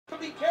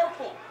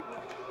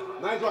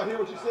Nigel, I hear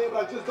what you're saying,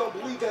 but I just don't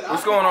believe that.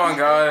 What's going on,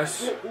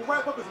 guys? We'll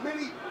wrap up as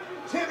many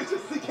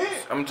championships as he can.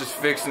 I'm just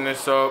fixing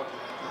this up.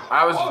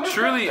 I was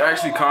truly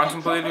actually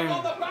contemplating.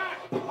 What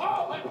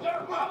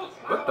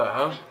the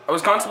hell? I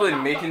was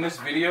contemplating making this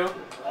video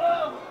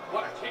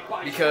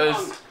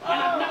because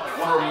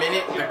for a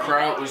minute the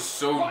crowd was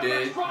so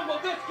dead.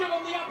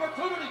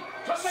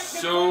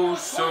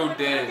 So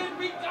dead.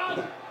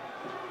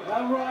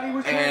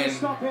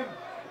 And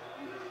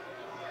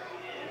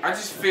I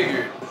just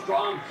figured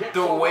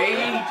the way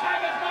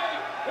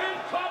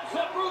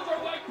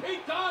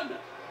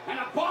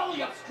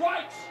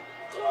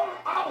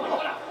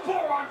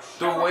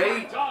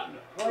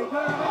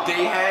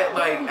they had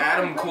like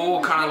Adam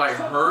Cole kind of like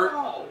hurt,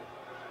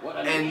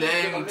 and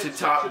then to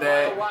top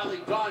that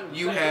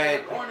you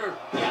had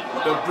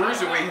the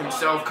Bruiserweight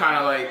himself kind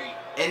of like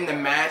in the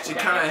match. It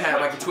kind of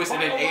had like a twist,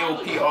 and then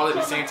AOP all at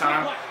the same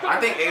time. I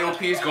think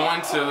AOP is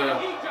going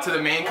to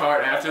the main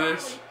card after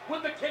this.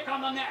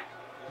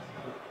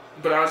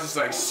 But I was just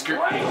like, screw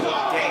it.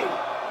 Dang.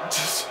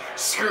 Just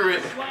screw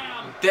it.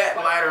 That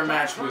ladder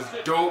match was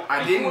dope.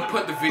 I didn't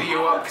put the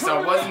video up because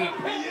I wasn't,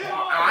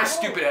 my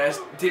stupid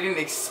ass didn't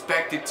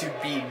expect it to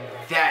be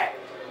that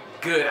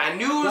good. I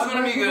knew it was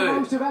going to be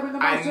good.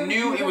 I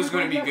knew it was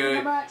going to be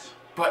good.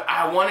 But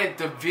I wanted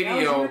the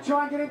video to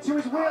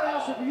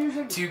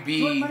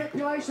be,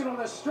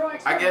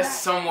 I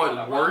guess,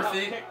 somewhat worth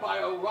it.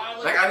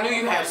 Like, I knew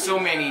you had so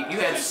many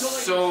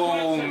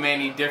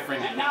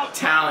different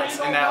talents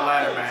in that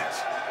ladder match.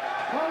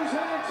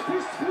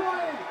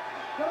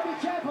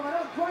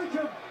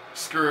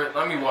 Screw it,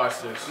 let me watch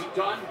this.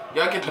 Y'all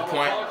get the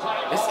point.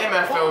 It's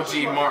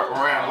MFLG Mark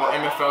Rambo,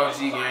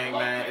 MFLG gang,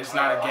 man. It's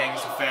not a gang,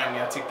 it's a family.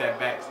 I take that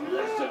back.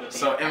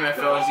 So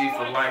MFLG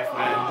for life,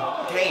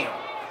 man. Damn.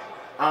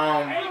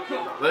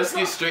 Let's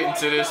get straight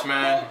into this,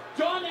 man.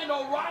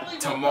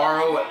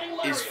 Tomorrow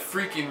is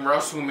freaking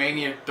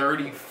WrestleMania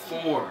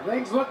 34.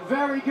 Things look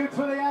very good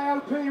for the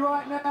AOP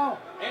right now.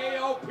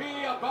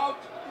 AOP about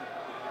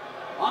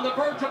on the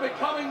verge of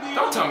becoming the...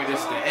 Don't tell me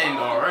this is the end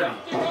already.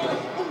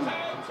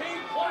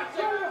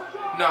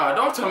 Nah,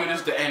 don't tell me this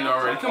is the end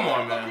already. Come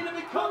on, man.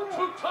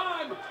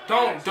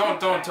 Don't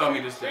tell me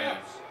this is the end.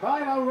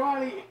 Kyle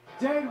O'Reilly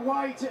dead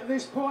weight at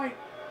this point.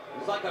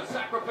 It's like a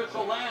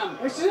sacrificial lamb.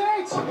 This is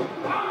it!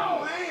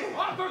 Oh, man!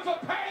 Authors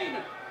of pain!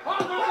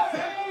 Authors of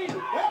pain!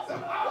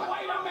 Oh,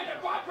 wait a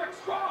minute! Roderick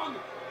Strong!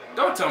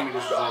 Don't tell me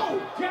this is it.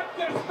 Get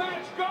this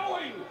match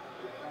going!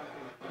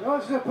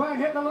 Authors of pain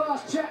hit the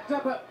last chapter,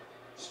 but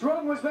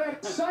Strong was there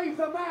to save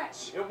the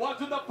match. It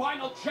wasn't the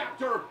final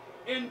chapter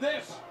in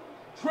this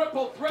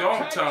triple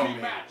threat tag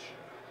team match.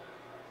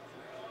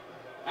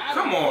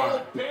 Come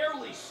on.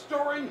 Barely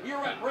stirring here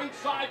at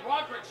ringside.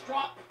 Roderick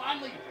Strong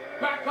finally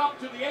back up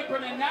to the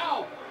apron, and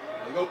now.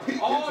 Pete,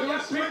 oh,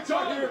 yes, Pete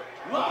Dunne here.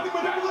 Look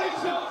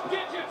at those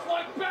digits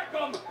like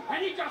Beckham,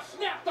 and he just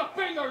snapped the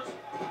fingers.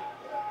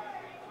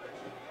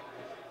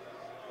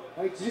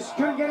 They just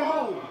couldn't get him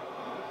on.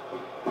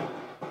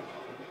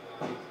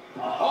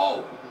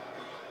 Oh.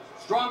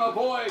 Strong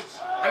avoids.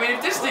 I mean,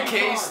 if this is the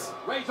case,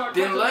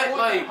 then let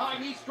like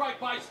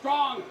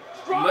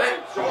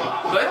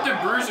let the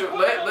Bruiser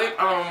let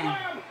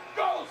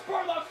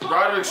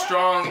Roderick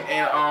Strong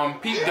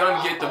and Pete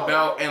Dunne get the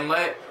belt, and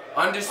let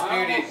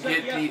Undisputed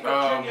get the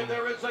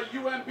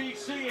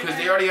because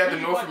they already have the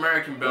North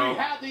American belt.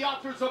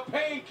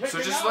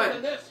 So just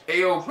let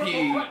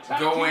AOP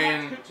go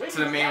in to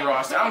the main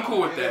roster. I'm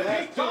cool with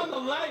that.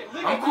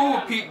 I'm cool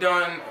with Pete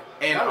Dunne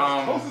and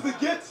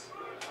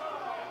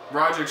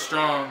Roderick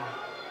Strong.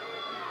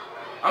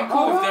 I'm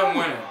cool with them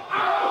winning.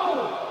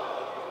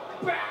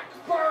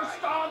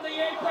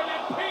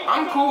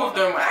 I'm cool with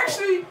them.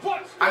 Actually,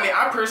 I mean,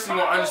 I personally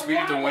want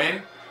Undisputed to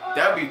win.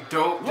 That'd be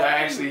dope to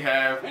actually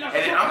have. And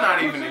I'm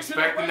not even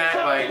expecting that.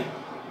 Like,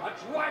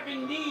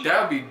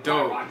 that'd be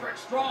dope. Now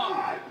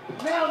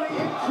the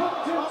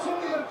impromptu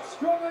team of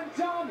Strong and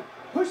Dunne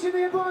pushing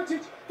the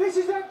advantage. This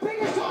is their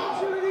biggest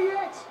opportunity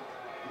yet.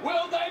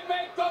 Will they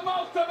make the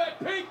most of it?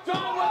 Pete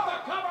Dunne with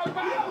the cover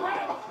back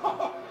grab.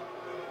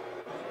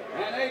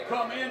 And they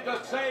come in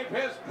to save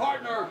his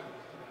partner.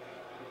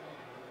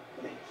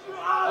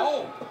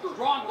 Oh,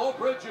 Strong low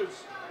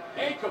bridges.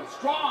 Akam,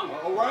 Strong.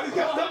 O'Reilly's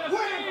got that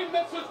play.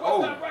 Misses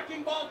with that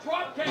wrecking ball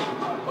drop kick,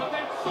 but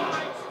then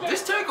sidesteps.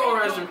 This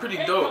takeover has been pretty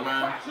dope,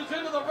 man.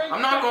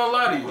 I'm not gonna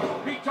lie to you.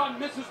 Pete Dunne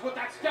misses with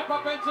that step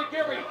up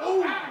enziguri.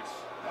 Axe.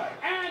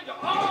 And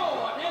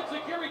an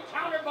enziguri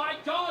countered by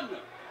Dunne.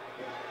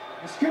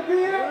 This could be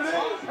it.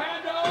 Oh,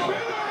 Pando.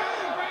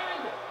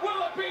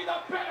 Will it be the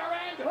bitter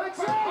end? Let's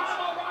see.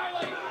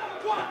 O'Reilly.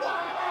 What the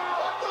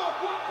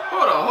hell?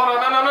 Hold on.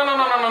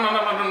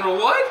 No.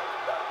 What?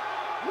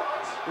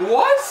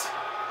 What?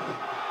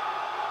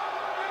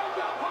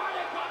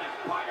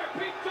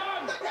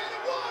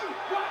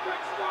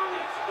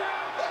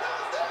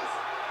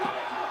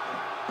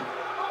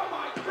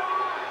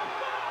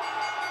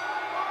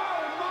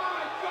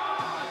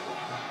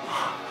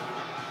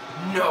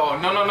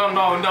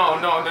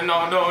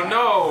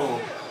 No.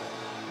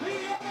 The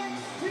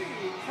NXT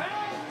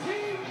Tag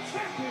Team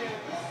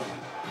Champions,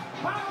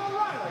 Kyle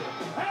O'Reilly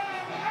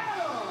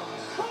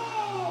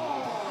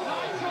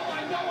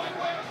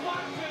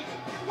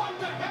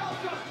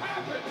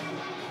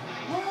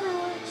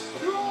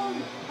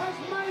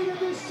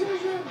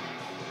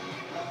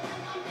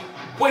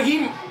Wait, he...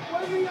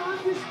 When the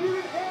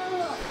Undisputed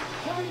Era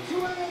came to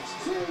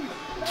NXT,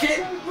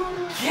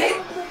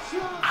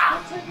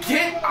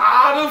 Get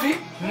out of here.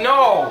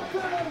 No.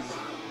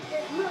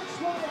 it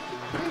looks like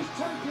he's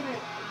taking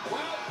it.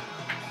 Well,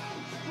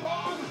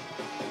 Strong,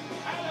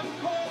 Adam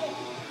Cole,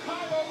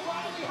 Kyle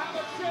O'Reilly have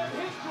a shared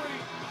history.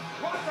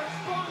 Roderick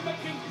Strong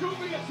making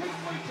dubious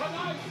history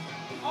tonight.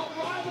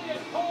 O'Reilly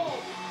and Cole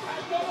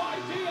had no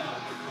idea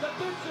that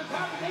this is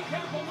happening. They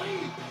can't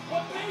believe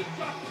what they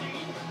just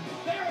seen.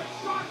 They're as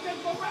shocked as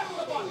the rest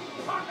of us.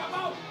 Talk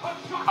about a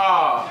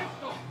shock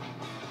signal.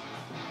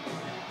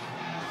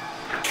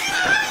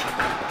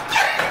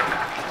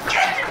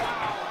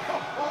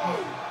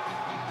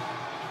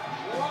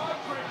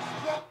 Roderick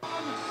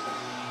Strong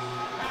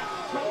has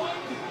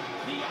joined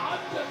the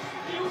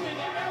Undisputed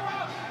Era.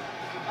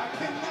 I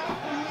cannot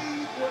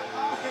believe what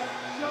I have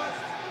just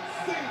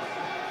seen.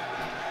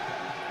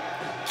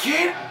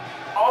 Get...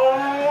 Oh!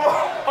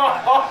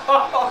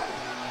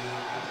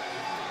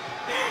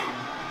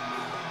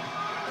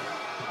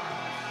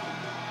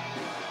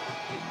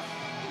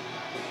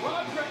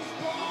 Roderick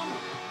Strong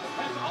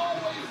has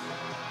always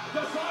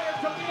desired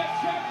to be a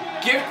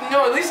champion. No,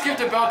 at least give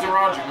the belt to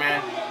Roderick,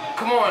 man.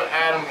 Come on,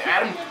 Adam.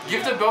 Adam,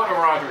 give the belt to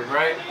Roderick,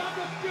 right?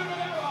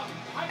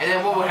 And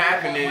then what would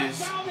happen is...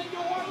 Down in New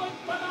Orleans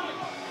tonight,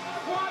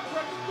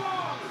 Roderick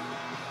Strong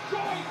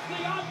joins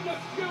the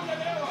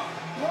Undisputed Era.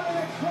 What an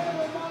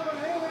incredible moment.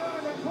 Here we are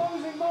in the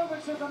closing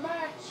moments of the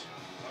match.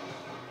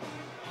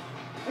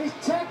 His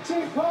tag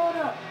team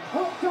partner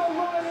hooked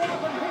O'Reilly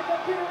up and hit the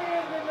very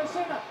end in the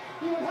center.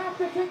 You would have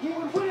to think he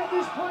would win at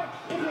this point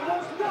if it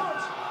was not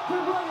for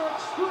Roderick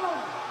Strong.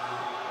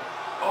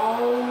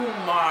 Oh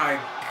my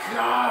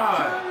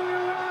God. Turning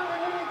around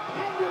and hitting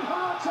ended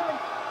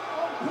heartache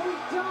on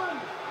Pete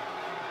Dunne.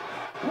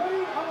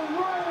 Putting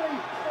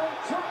O'Reilly on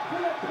top for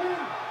the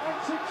pin and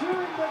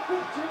securing the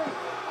victory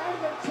and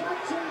the tag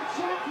team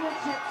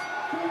championships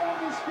for the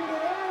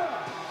Undisputed Era.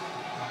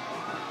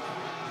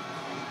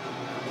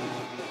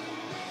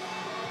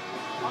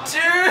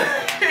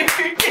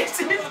 Dude, this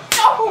is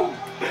dope.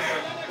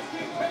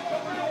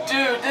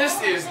 Dude, this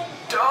is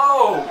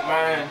dope,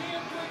 man.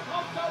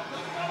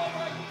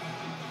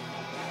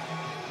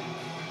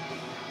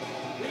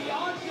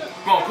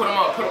 Come on, put him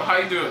up. How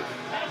you do it?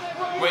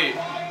 Wait.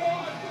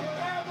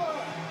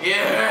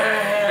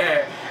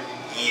 Yeah.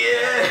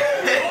 Yeah.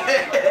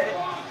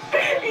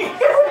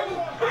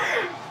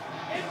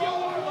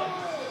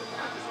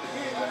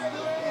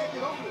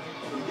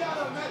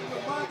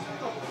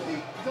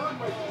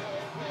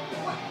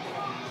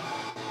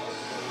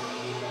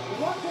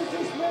 What does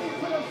this mean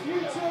for the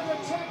future of the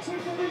tag team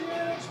division in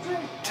NXT?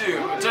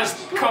 Dude, just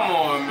come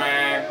on,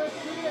 man.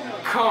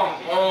 Come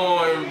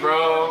on,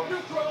 bro.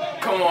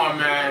 Come on,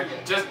 man.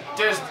 Just,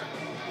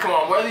 come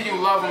on. Whether you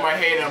love him or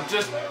hate him,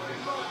 just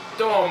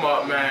throw him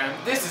up, man.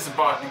 This is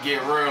about to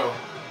get real.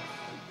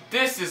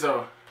 This is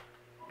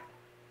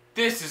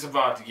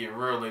about to get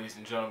real, ladies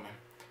and gentlemen.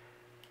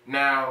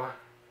 Now,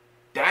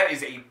 that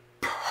is a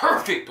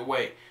perfect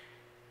way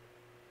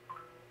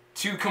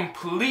to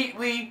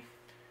completely,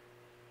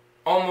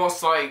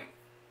 almost like,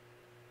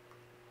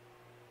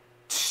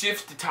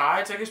 shift the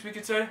tides, I guess we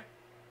could say.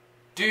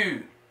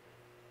 Dude,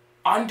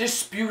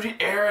 Undisputed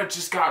Era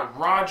just got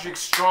Roderick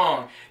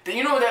Strong.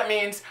 You know what that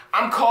means?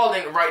 I'm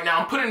calling it right now.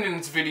 I'm putting it in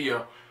this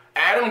video.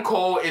 Adam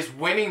Cole is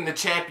winning the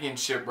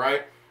championship,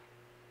 right?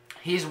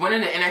 He's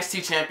winning the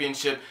NXT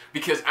championship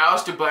because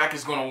Aleister Black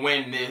is going to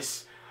win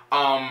this.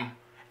 And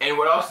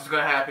what else is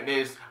going to happen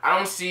is, I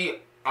don't see,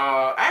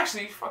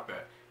 actually, fuck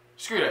that.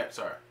 Screw that,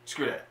 sorry.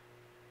 Screw that.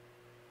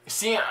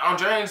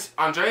 Andreas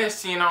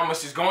Cien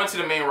is going to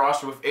the main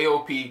roster with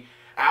AOP.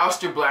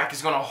 Aleister Black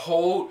is going to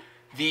hold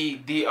the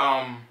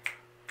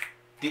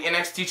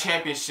NXT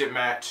championship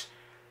match.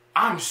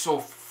 I'm so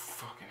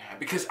fucking happy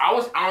because I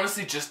was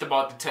honestly just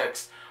about to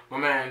text my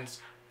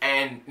mans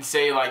and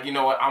say, like, you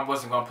know what, I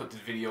wasn't going to put this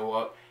video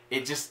up.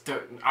 It just,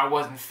 I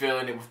wasn't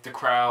feeling it with the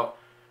crowd.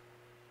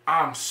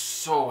 I'm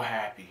so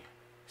happy.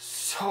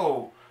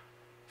 So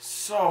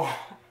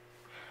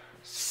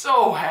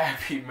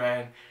happy,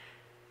 man.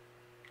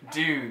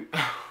 Dude.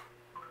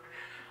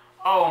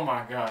 Oh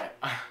my God.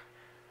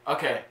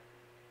 Okay.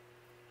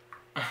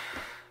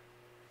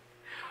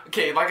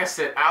 Okay, like I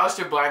said,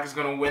 Aleister Black is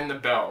going to win the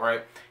belt,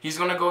 right? He's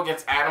going to go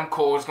against Adam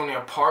Cole. It's going to be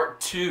a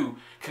part 2,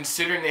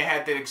 considering they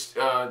had the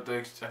I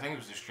think it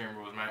was the Extreme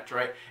Rules match,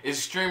 right? It's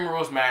Extreme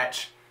Rules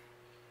match.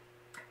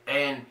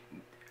 And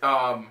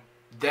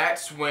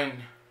that's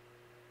when,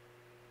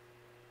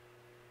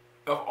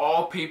 of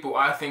all people,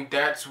 I think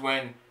that's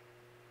when,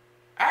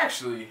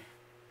 actually,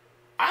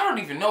 I don't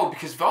even know,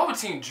 because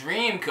Velveteen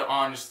Dream could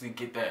honestly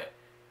get that.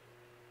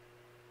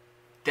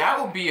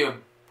 That would be a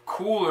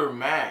cooler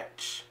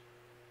match.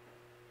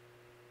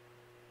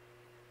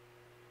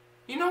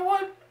 You know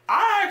what?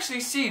 I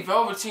actually see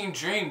Velveteen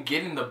Dream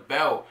getting the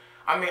belt.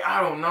 I mean,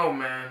 I don't know,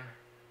 man.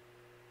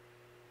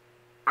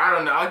 I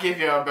don't know. I'll give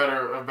you a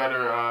better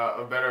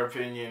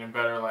opinion, a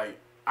better, like,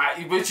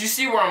 but you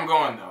see where I'm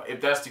going, though. If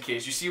that's the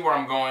case, you see where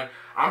I'm going.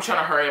 I'm trying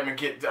to hurry up and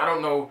get. I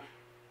don't know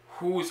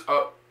who's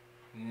up.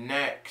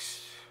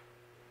 next.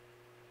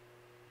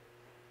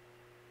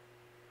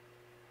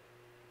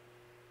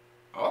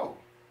 Oh.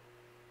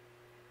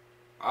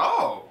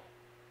 Oh.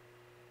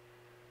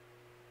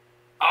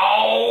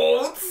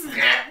 Oh,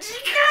 snap. She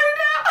cut it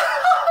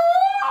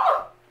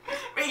out.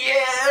 But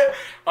yeah.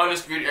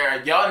 Undisputed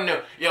Era. Y'all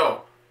know.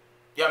 Yo.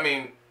 Yeah, I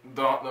mean,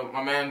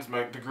 my man's,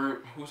 the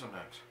group. Who's up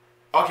next?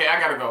 Okay, I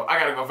gotta go.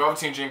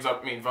 Velveteen Dreams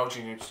up.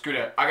 Velveteen Dreams. Screw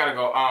that. I gotta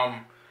go.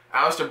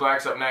 Aleister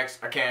Black's up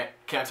next. I can't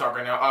talk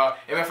right now.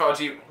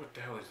 MFLG. What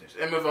the hell is this?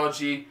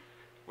 MFLG.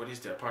 What is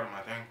that part of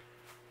my thing?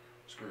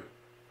 Screw it.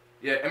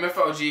 Yeah,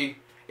 MFLG.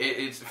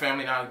 It's the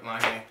family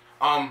line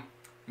game.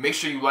 Make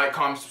sure you like,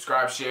 comment,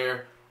 subscribe,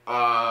 share.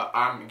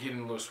 I'm getting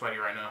a little sweaty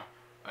right now,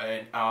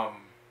 and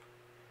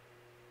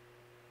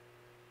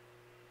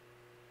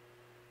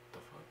the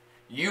fuck?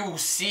 You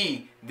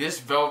see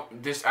this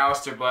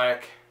Aleister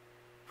Black.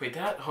 Wait,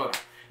 hold on.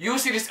 You will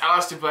see this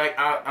Aleister Black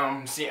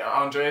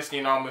Andreas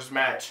Giannoma's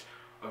match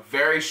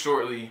very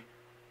shortly.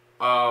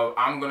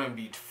 I'm gonna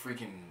be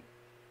freaking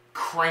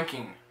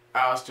cranking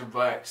Aleister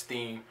Black's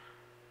theme.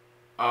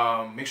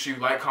 Make sure you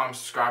like, comment,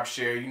 subscribe,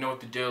 share. You know what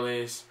the deal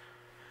is.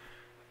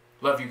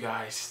 Love you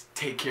guys.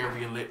 Take care.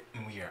 We are lit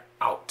and we are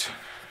out.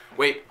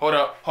 Wait, hold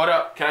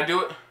up. Can I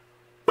do it?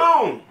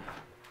 Boom!